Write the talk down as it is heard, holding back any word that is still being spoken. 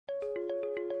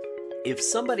If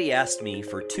somebody asked me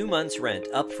for 2 months' rent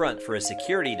up front for a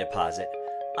security deposit,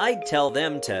 I'd tell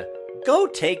them to go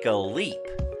take a leap.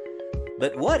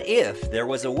 But what if there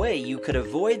was a way you could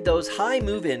avoid those high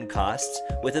move-in costs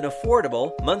with an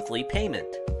affordable monthly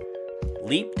payment?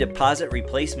 Leap Deposit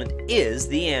Replacement is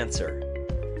the answer.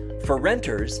 For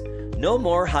renters, no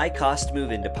more high-cost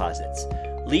move-in deposits.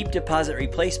 Leap Deposit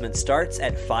Replacement starts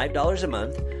at $5 a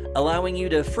month, allowing you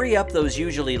to free up those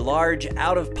usually large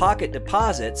out-of-pocket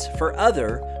deposits for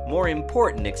other, more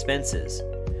important expenses.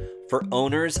 For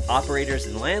owners, operators,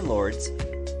 and landlords,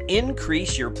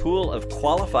 increase your pool of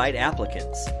qualified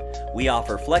applicants. We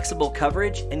offer flexible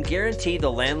coverage and guarantee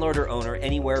the landlord or owner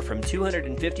anywhere from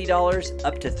 $250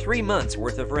 up to 3 months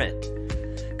worth of rent.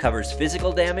 Covers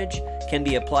physical damage, can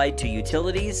be applied to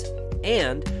utilities,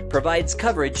 and provides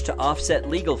coverage to offset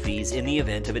legal fees in the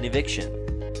event of an eviction.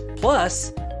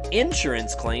 Plus,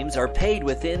 insurance claims are paid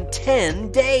within 10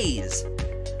 days.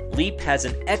 Leap has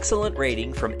an excellent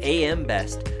rating from AM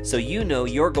Best, so you know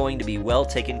you're going to be well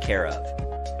taken care of.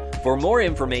 For more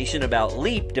information about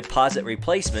Leap Deposit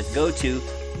Replacement, go to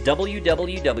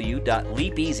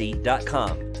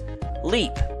www.leapeasy.com.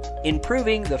 Leap,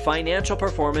 improving the financial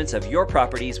performance of your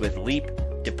properties with Leap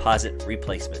Deposit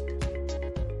Replacement.